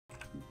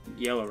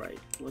Yellowite.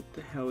 What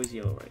the hell is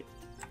Yellowite?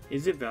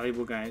 Is it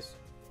valuable, guys?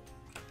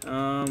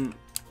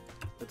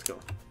 Let's go.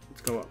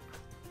 Let's go up.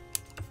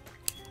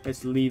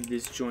 Let's leave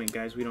this joint,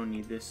 guys. We don't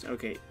need this.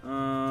 Okay.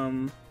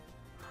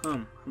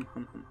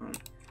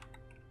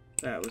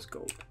 That was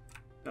gold.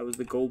 That was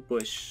the gold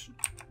bush.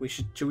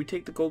 Should we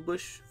take the gold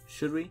bush?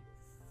 Should we?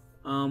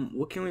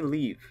 What can we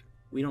leave?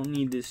 We don't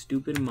need this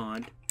stupid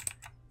mod.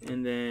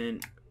 And then,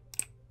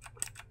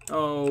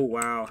 oh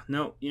wow.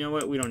 No, you know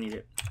what? We don't need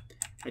it.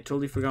 I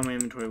totally forgot my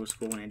inventory was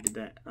full when I did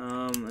that.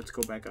 Let's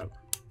go back up.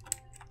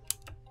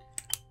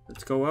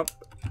 Let's go up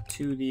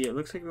to the, it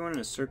looks like we went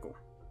in a circle.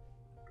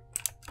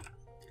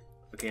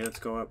 Okay, let's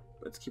go up.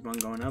 Let's keep on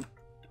going up.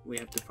 We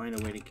have to find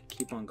a way to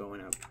keep on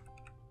going up.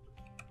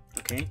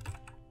 Okay.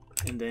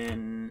 And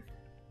then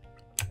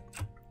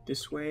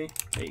this way.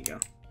 There you go.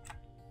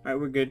 Alright,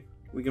 we're good.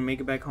 We can make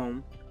it back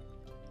home.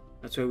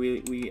 That's why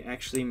we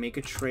actually make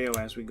a trail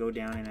as we go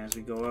down and as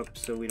we go up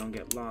so we don't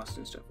get lost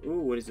and stuff.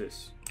 Ooh, what is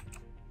this?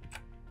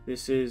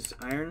 This is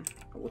iron.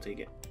 Oh, we'll take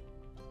it.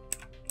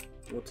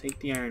 We'll take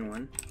the iron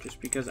one just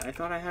because I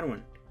thought I had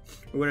one.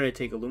 Or what did I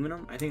take?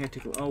 Aluminum? I think I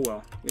took, oh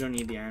well, we don't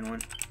need the iron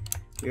one.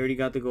 We already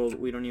got the gold.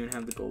 We don't even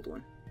have the gold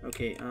one.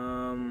 Okay,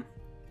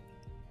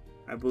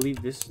 I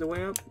believe this is the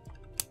way up.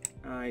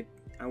 I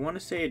want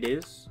to say it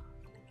is.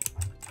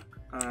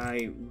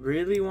 I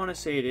really want to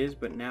say it is,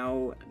 but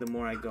now the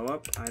more I go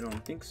up, I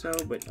don't think so,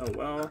 but oh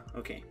well.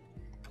 Okay,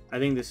 I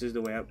think this is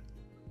the way up.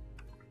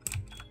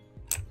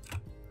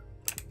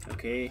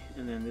 Okay,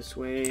 and then this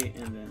way,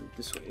 and then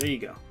this way. There you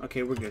go.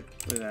 Okay, we're good.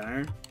 Look at that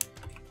iron.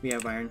 We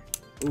have iron.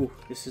 Ooh,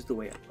 this is the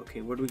way up.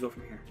 Okay, where do we go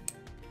from here?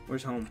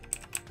 Where's home?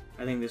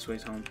 I think this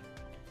way's home.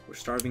 We're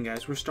starving,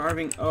 guys. We're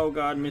starving. Oh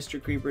god,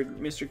 Mr. Creeper.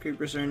 Mr.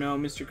 Creeper, sir, no.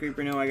 Mr.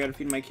 Creeper, no. I gotta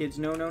feed my kids.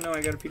 No, no, no.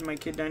 I gotta feed my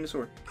kid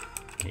dinosaur.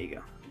 There you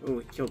go. Oh,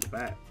 he killed the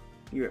bat.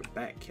 You're a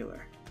bat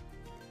killer.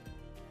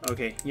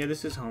 Okay, yeah,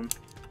 this is home.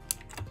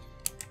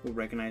 We'll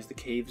recognize the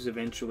caves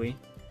eventually.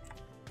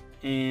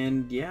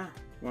 And yeah,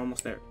 we're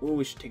almost there. Oh,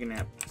 we should take a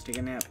nap. Let's take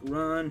a nap.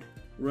 Run.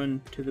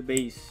 Run to the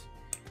base.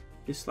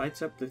 This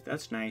lights up.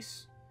 That's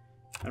nice.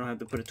 I don't have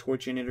to put a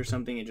torch in it or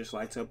something. It just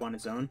lights up on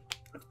its own.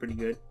 That's pretty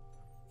good.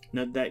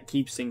 Now that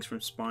keeps things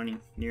from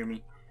spawning near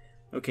me.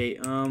 Okay,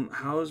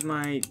 how's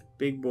my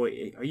big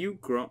boy? Are you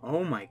grown?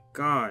 Oh my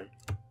god.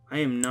 I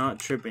am not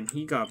tripping.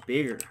 He got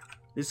bigger.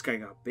 This guy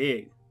got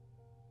big.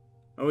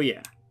 Oh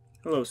yeah.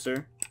 Hello,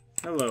 sir.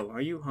 Hello. Are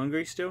you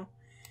hungry still?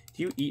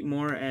 Do you eat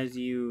more as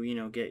you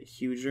know, get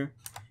huger?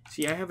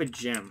 See, I have a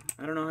gem.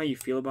 I don't know how you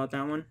feel about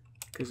that one,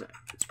 because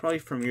it's probably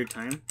from your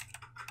time,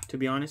 to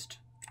be honest.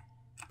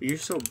 But you're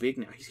so big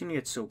now. He's gonna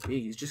get so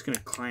big. He's just gonna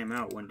climb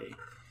out one day.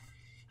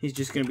 He's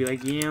just gonna be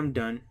like, yeah, I'm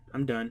done.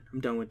 I'm done. I'm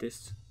done with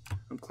this.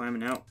 I'm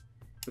climbing out.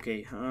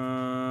 Okay,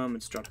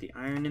 let's drop the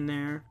iron in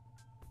there.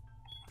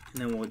 And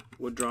then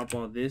we'll drop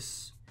all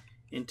this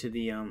into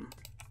the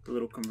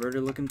little converter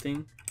looking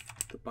thing,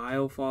 the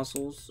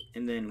biofossils,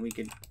 and then we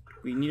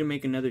need to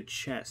make another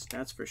chest,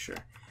 that's for sure.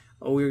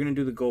 Oh, we were gonna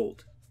do the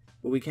gold,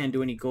 but we can't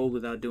do any gold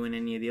without doing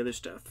any of the other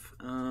stuff.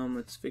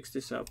 Let's fix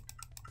this up.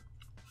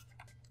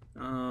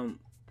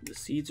 The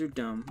seeds are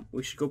dumb.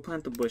 We should go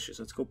plant the bushes.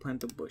 Let's go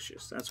plant the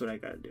bushes. That's what I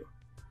gotta do.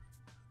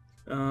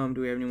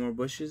 Do we have any more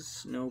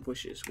bushes? No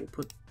bushes. We'll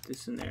put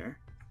this in there.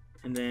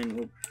 And then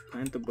we'll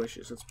plant the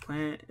bushes. Let's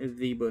plant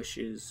the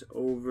bushes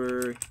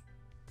over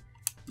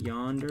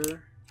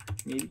yonder,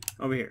 maybe?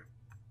 Over here.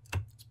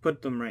 Let's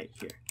put them right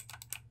here.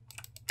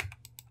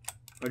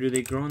 Or do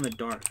they grow in the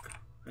dark?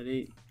 Are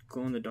they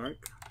glow in the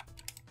dark?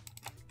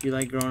 Do you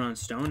like growing on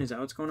stone? Is that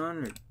what's going on?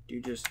 Or do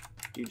you just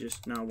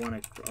not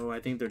want to? Oh,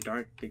 I think they're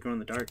dark. They grow in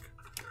the dark.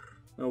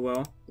 Oh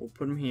well, we'll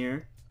put them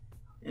here.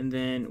 And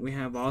then we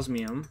have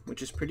osmium,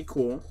 which is pretty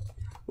cool.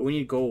 But we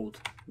need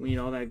gold. We need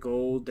all that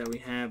gold that we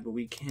have, but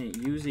we can't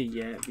use it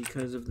yet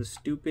because of the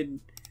stupid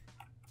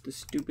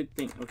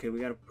thing. Okay, we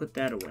gotta put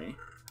that away.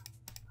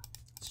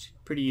 It's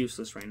pretty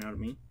useless right now to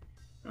me.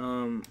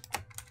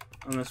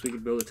 Unless we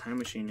could build a time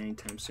machine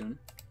anytime soon.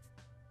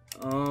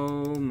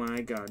 Oh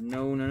my god,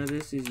 no, none of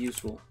this is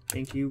useful.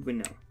 Thank you, but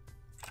no.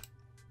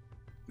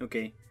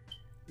 Okay,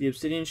 the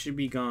obsidian should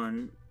be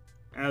gone.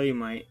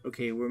 Alumite,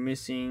 okay, we're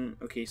missing.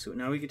 Okay, so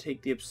now we could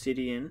take the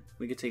obsidian.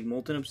 We could take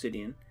molten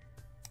obsidian.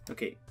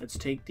 Okay, let's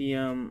take the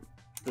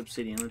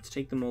obsidian. Let's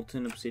take the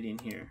molten obsidian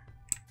here,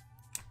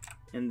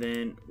 and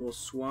then we'll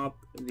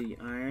swap the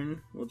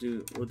iron. We'll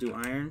do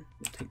iron.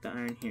 We'll take the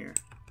iron here,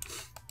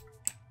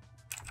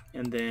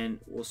 and then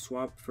we'll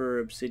swap for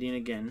obsidian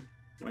again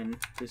when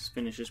this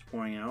finishes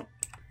pouring out,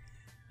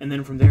 and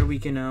then from there we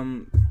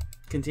can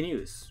continue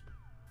this.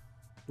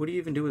 What do you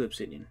even do with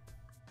obsidian?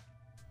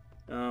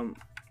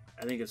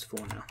 I think it's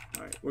full now.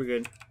 All right, we're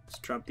good. Let's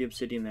drop the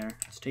obsidian there.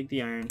 Let's take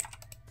the iron,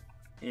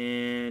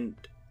 and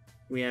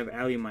we have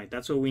alumite.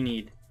 That's what we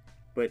need.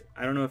 But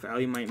I don't know if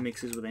alumite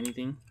mixes with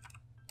anything.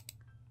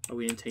 Oh,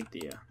 we didn't take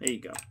the, there you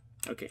go.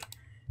 Okay.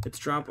 Let's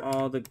drop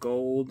all the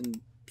gold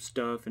and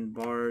stuff and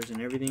bars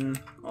and everything,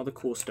 all the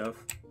cool stuff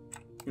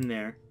in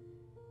there.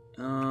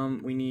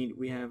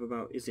 We have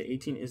about, is it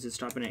 18? Is it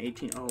stopping at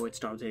 18? Oh, it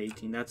stopped at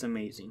 18. That's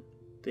amazing.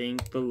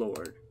 Thank the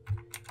Lord.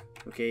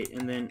 Okay,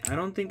 and then I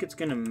don't think it's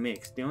gonna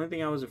mix. The only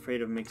thing I was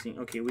afraid of mixing.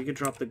 Okay, we could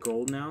drop the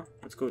gold now.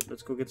 Let's go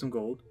get some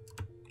gold.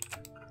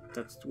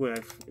 That's what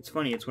it's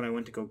funny, it's what I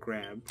went to go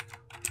grab.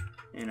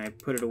 And I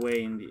put it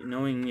away, and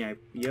knowing me,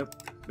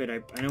 but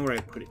I know where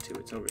I put it to.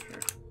 It's over here.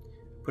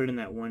 Put it in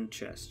that one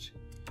chest.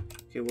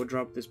 Okay, we'll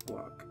drop this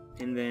block.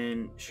 And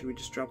then, should we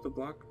just drop the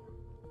block?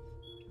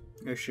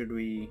 Or should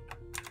we...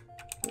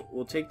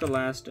 We'll take the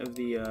last of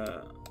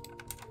the,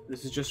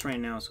 this is just right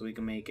now, so we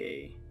can make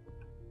a...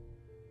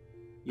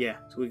 Yeah,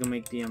 so we can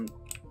make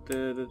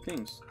the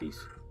things, these.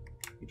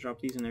 We drop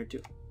these in there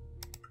too.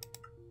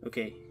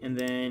 Okay, and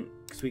then,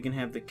 because we can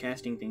have the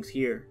casting things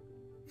here.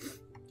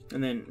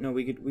 And then, no,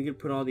 we could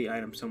put all the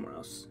items somewhere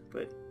else.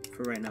 But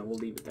for right now, we'll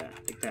leave it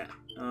like that.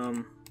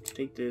 Let's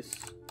take this,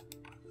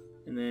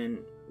 and then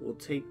we'll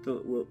take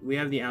the, we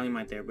have the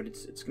alumite there, but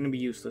it's gonna be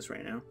useless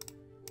right now.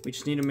 We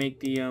just need to make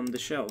the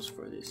shells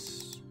for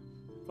this.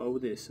 Follow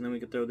this, and then we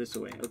can throw this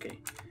away. Okay,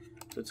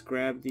 so let's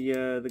grab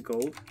the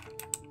gold,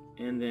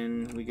 and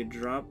then we could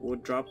we'll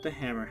drop the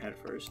hammerhead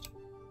first,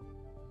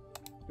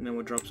 and then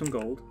we'll drop some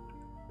gold,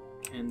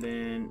 and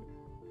then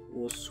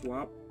we'll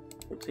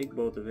take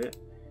both of it,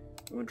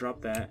 and we'll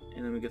drop that,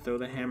 and then we could throw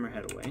the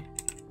hammerhead away.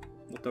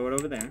 We'll throw it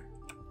over there.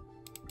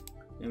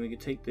 Then we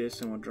could take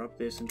this and we'll drop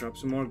this and drop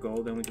some more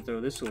gold. Then we could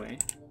throw this away.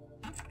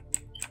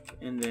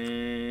 And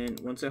then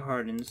once it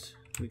hardens,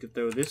 we could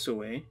throw this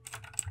away.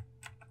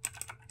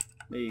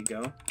 There you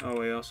go.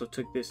 Oh, I also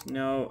took this.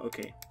 No,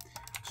 okay.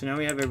 So now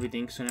we have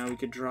everything. So now we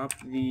could drop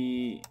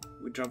the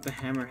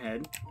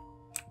hammerhead,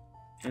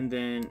 and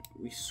then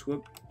we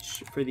switch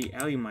for the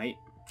alumite.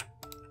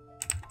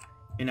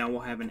 And now we'll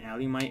have an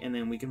alumite, and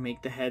then we can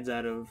make the heads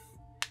out of.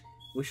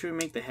 What should we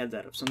make the heads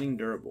out of? Something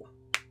durable.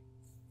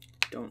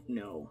 Don't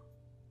know.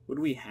 What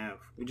do we have?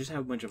 We just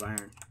have a bunch of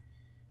iron.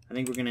 I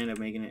think we're gonna end up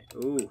making it.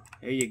 Ooh,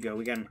 there you go.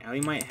 We got an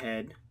alumite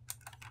head,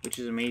 which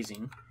is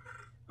amazing.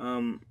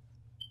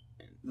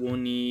 We'll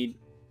need.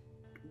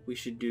 We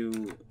should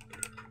do.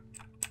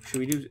 Should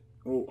we do?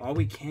 Oh, all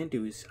we can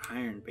do is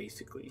iron,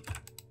 basically.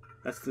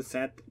 That's the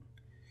sad thing.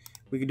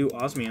 We could do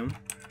osmium.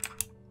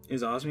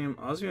 Is osmium?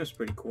 Osmium's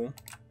pretty cool.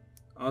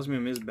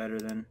 Osmium is better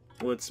than.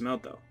 Will it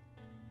smelt though?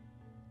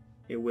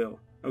 It will.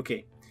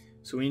 Okay.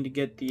 So we need to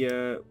get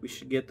the, we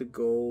should get the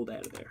gold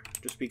out of there.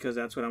 Just because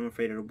that's what I'm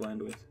afraid it'll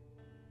blend with.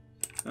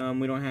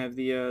 We don't have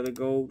the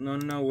gold.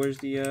 No, where's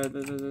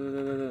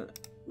the,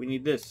 we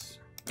need this.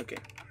 Okay.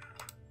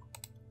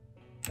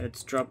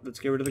 Let's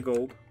get rid of the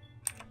gold.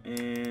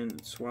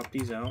 And swap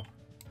these out.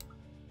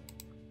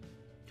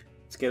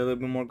 Let's get a little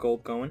bit more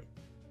gold going.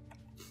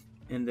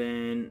 And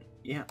then,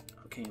 yeah.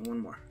 Okay, one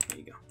more. There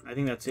you go. I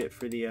think that's it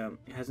for the,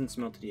 it hasn't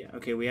smelted yet.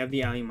 Okay, we have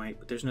the alumite,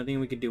 but there's nothing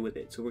we could do with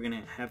it. So we're going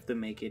to have to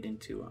make it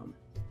into,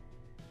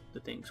 the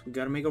things. We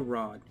got to make a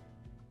rod.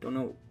 Don't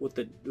know what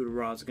the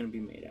rod's going to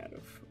be made out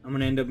of. I'm going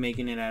to end up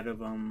making it out of,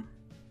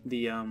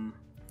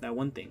 that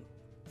one thing.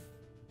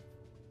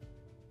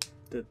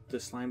 The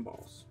slime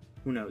balls.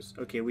 Who knows?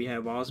 Okay, we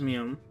have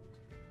osmium.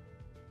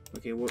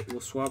 Okay, we'll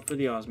swap for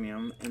the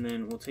osmium, and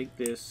then we'll take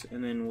this,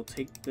 and then we'll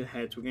take the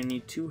heads. We're gonna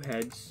need 2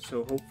 heads,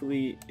 so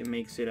hopefully it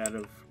makes it out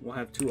of. We'll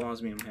have 2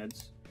 osmium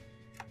heads,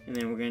 and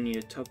then we're gonna need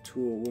a tough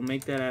tool. We'll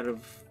make that out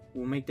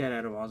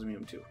of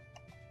osmium too.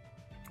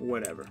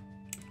 Whatever.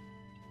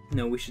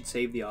 No, we should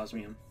save the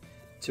osmium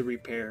to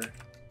repair.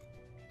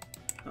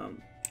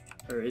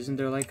 Or isn't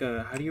there like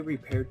a? How do you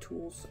repair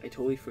tools? I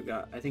totally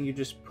forgot. I think you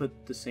just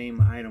put the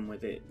same item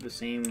with it, the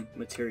same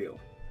material.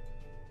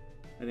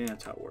 I think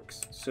that's how it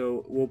works.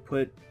 So we'll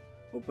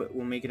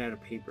make it out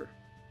of paper,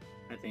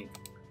 I think.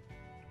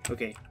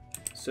 Okay,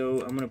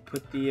 so I'm gonna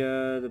put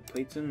the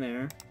plates in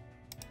there,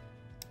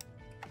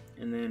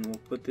 and then we'll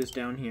put this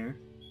down here.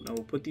 No,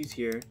 we'll put these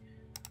here.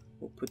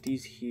 We'll put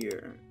these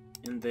here,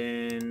 and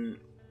then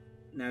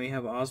now we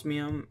have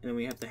osmium, and then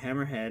we have the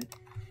hammerhead,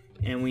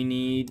 and we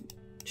need.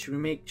 Should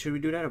we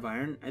do it out of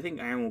iron? I think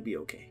iron will be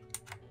okay.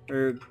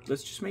 Or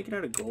let's just make it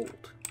out of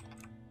gold.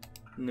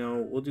 No,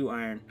 we'll do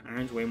iron.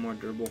 Iron's way more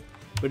durable.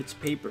 But it's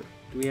paper.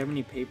 Do we have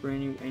any paper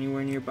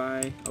anywhere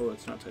nearby? Oh,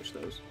 let's not touch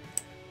those.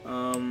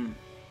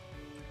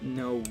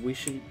 No, we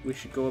should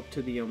go up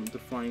to the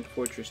flying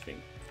fortress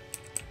thing,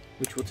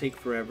 which will take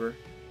forever.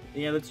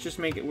 Yeah, let's just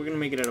make it. We're gonna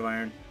make it out of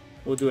iron.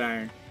 We'll do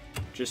iron,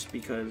 just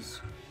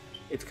because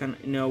it's kind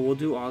of. No, we'll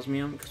do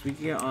osmium because we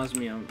can get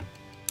osmium.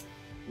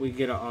 We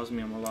get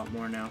osmium a lot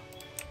more now,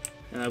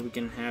 and we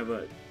can have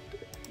a.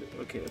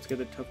 Okay, let's get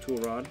the tough tool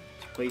rod.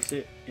 Let's place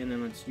it, and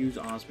then let's use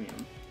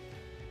osmium.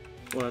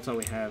 Well, that's all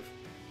we have.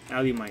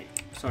 Alumite.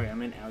 Sorry, I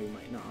meant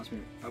alumite, not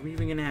osmium. Are we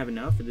even gonna have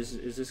enough?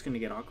 Is this gonna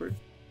get awkward?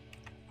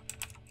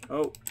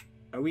 Oh,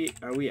 are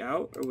we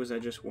out, or was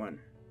that just 1?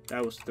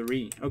 That was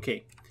 3.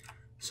 Okay,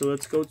 so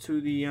let's go to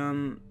the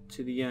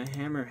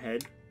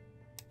hammerhead,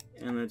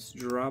 and let's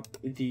drop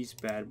these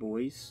bad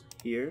boys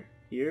here,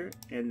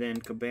 and then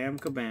kabam,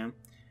 kabam.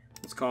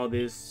 Let's call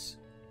this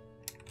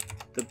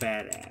the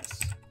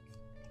badass.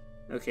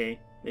 Okay,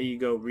 there you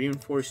go.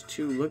 Reinforced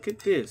 2. Look at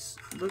this.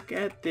 Look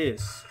at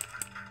this.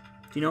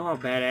 Do you know how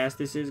badass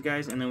this is,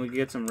 guys? And then we can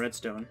get some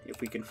redstone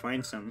if we can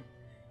find some.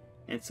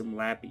 and some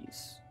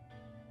lapis.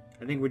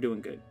 I think we're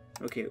doing good.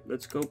 Okay,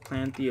 let's go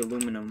plant the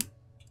aluminum.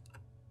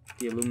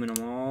 The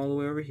aluminum all the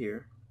way over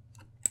here.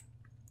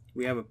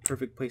 We have a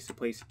perfect place to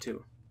place it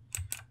too.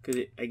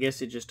 Because I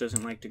guess it just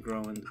doesn't like to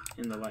grow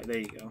in the light. There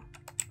you go.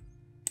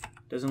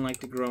 Doesn't like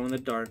to grow in the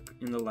dark,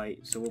 in the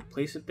light. So we'll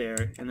place it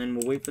there, and then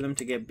we'll wait for them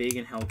to get big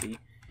and healthy.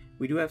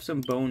 We do have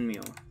some bone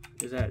meal.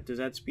 Does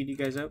that speed you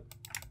guys up?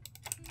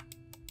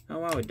 Oh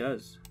wow, it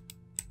does.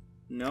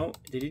 No,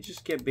 did it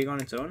just get big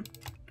on its own?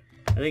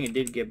 I think it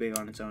did get big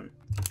on its own.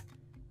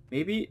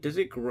 Maybe, does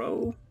it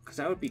grow? Because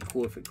that would be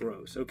cool if it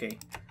grows. Okay,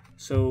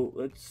 so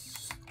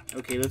let's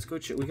go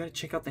we gotta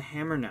check out the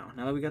hammer now.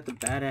 Now that we got the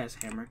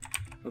badass hammer.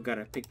 Oh god,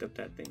 I picked up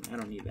that thing. I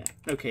don't need that.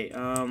 Okay,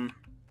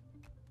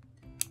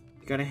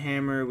 we got a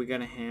hammer, we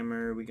got a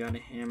hammer, we got a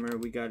hammer,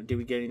 did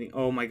we get anything?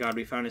 Oh my god,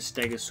 we found a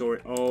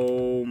stegosaur.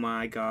 Oh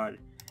my god.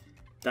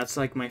 That's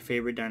like my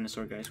favorite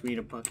dinosaur, guys. We need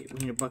a bucket. We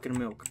need a bucket of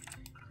milk.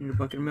 We need a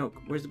bucket of milk.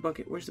 Where's the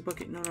bucket? Where's the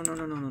bucket? No.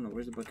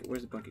 Where's the bucket?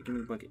 Where's the bucket? Give me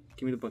the bucket.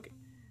 Give me the bucket.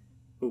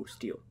 Oh,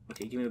 steel.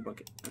 Okay, give me the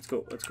bucket. Let's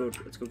go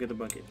get the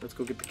bucket. Let's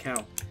go get the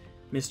cow.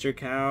 Mr.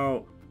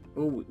 Cow.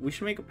 Oh, we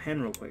should make a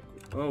pen real quick.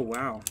 Oh,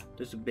 wow.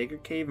 There's a bigger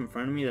cave in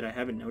front of me that I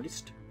haven't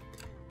noticed.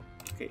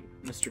 Okay,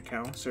 Mr.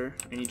 Cow, sir,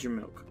 I need your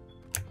milk.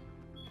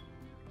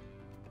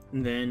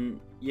 And then,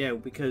 yeah,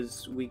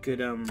 because we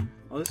could, oh,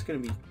 this is gonna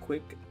be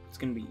quick. It's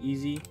gonna be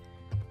easy.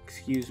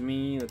 Excuse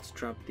me. Let's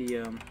drop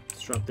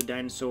the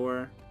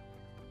dinosaur.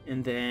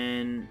 And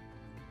then,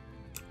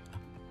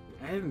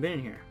 I haven't been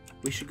in here.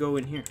 We should go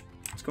in here.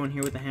 Let's go in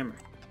here with the hammer.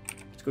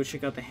 Let's go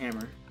check out the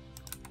hammer.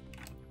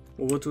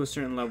 We'll go to a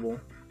certain level.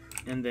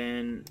 And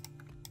then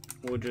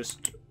we'll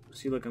just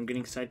see. Look, I'm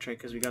getting sidetracked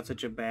because we got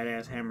such a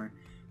badass hammer.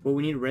 But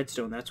we need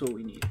redstone. That's what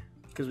we need.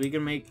 Because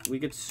we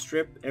could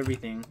strip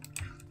everything.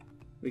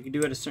 We could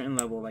do at a certain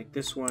level. Like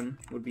this one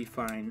would be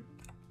fine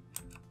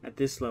at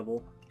this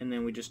level. And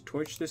then we just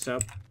torch this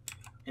up.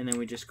 And then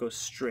we just go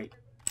straight.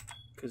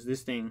 Because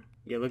this thing,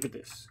 yeah, look at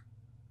this.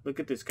 Look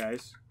at this,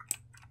 guys.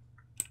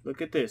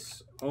 Look at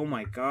this. Oh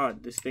my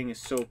god, this thing is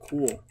so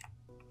cool.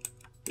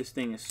 This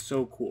thing is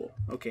so cool.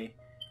 Okay.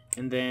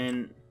 And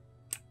then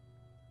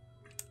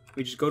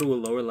we just go to a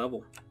lower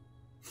level.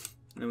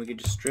 And then we can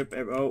just strip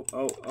every, oh,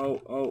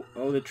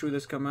 the truth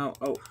has come out.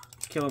 Oh,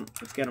 let's kill him.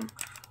 Let's get him.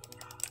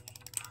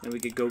 And we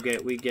could go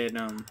get,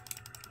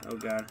 oh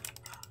god.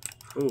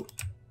 Ooh.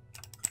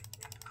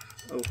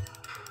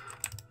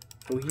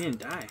 Oh, he didn't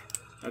die.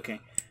 Okay.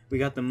 We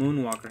got the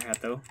Moonwalker hat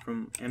though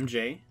from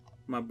MJ,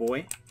 my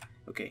boy.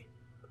 Okay.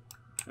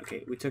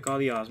 Okay, we took all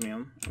the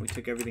osmium and we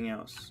took everything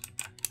else.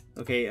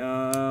 Okay,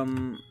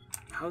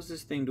 how's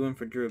this thing doing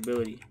for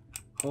durability?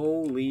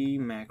 Holy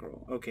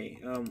mackerel. Okay,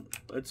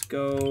 let's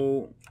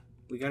go.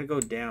 We gotta go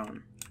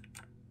down.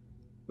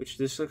 Which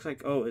this looks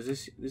like, oh,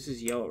 this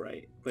is yellow,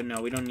 right? But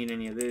no, we don't need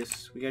any of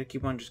this. We gotta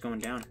keep on just going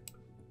down.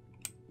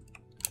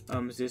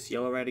 Is this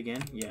yellow right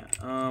again? Yeah.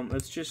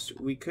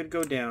 We could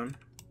go down.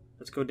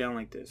 Let's go down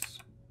like this.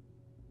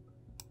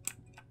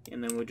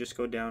 And then we'll just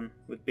go down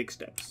with big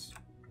steps.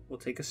 We'll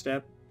take a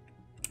step.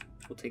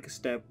 We'll take a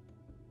step.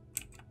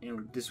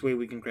 And this way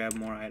we can grab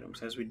more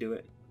items as we do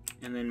it.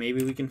 And then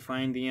maybe we can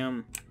find the,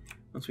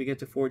 once we get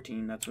to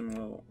 14, that's when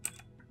we'll...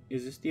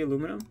 Is this the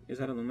aluminum? Is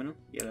that aluminum?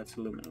 Yeah, that's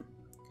aluminum.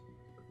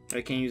 But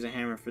I can't use a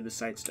hammer for the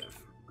side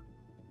stuff.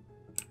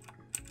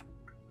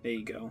 There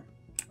you go.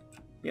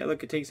 Yeah,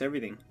 look, it takes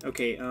everything.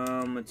 Okay,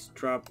 let's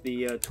drop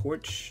the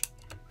torch.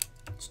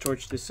 Let's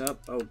torch this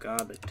up. Oh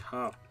god, the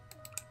top.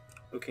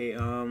 Okay,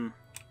 oh,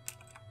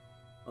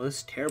 this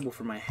is terrible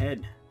for my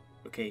head.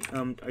 Okay,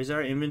 is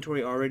our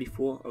inventory already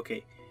full?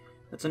 Okay,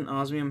 that's an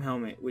osmium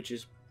helmet, which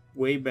is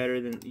way better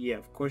than, yeah,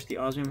 of course the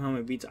osmium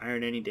helmet beats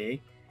iron any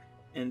day.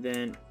 And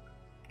then,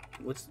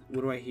 what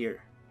do I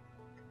hear?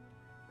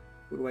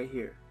 What do I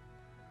hear?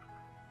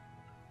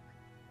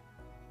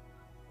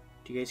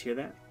 Do you guys hear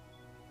that?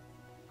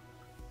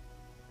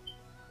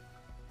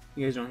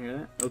 You guys don't hear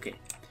that? Okay.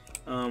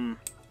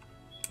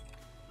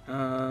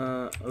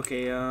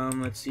 Okay,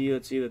 let's see,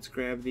 let's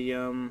grab the,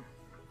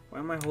 why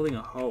am I holding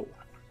a hoe?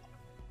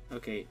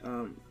 Okay,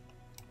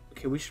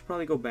 okay, we should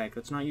probably go back.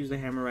 Let's not use the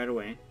hammer right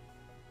away.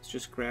 Let's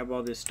just grab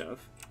all this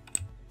stuff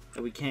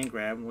that we can't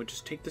grab. We'll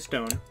just take the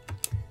stone,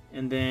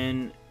 and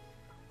then,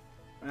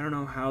 I don't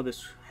know how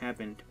this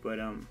happened, but,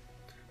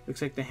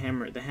 looks like the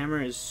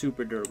hammer is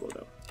super durable,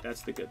 though.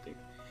 That's the good thing.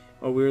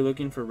 Oh, we were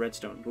looking for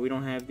redstone, but we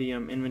don't have the,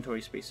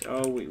 inventory space.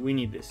 Oh, we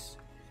need this.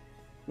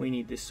 We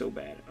need this so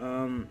bad.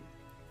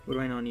 What do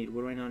I not need?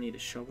 What do I not need? A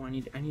shovel? I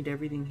need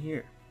everything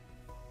here.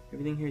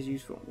 Everything here is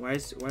useful. Why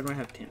do I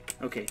have tin?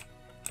 Okay.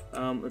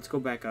 Let's go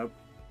back up.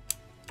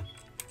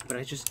 But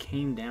I just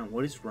came down.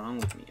 What is wrong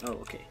with me? Oh,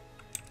 okay.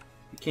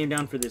 We came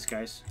down for this,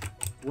 guys.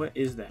 What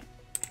is that?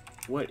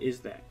 What is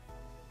that?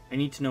 I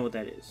need to know what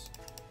that is.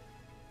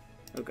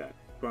 Oh god.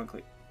 Wrong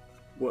click.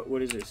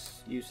 What is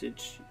this?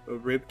 Usage. A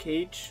rib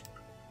cage?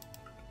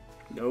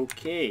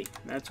 Okay.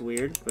 That's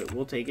weird, but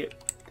we'll take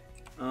it.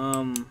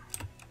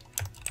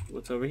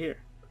 What's over here?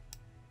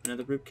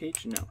 Another rib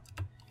cage? No.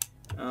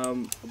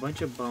 A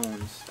bunch of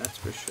bones, that's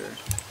for sure.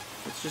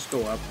 Let's just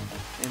go up,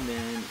 and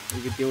then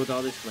we could deal with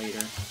all this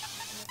later.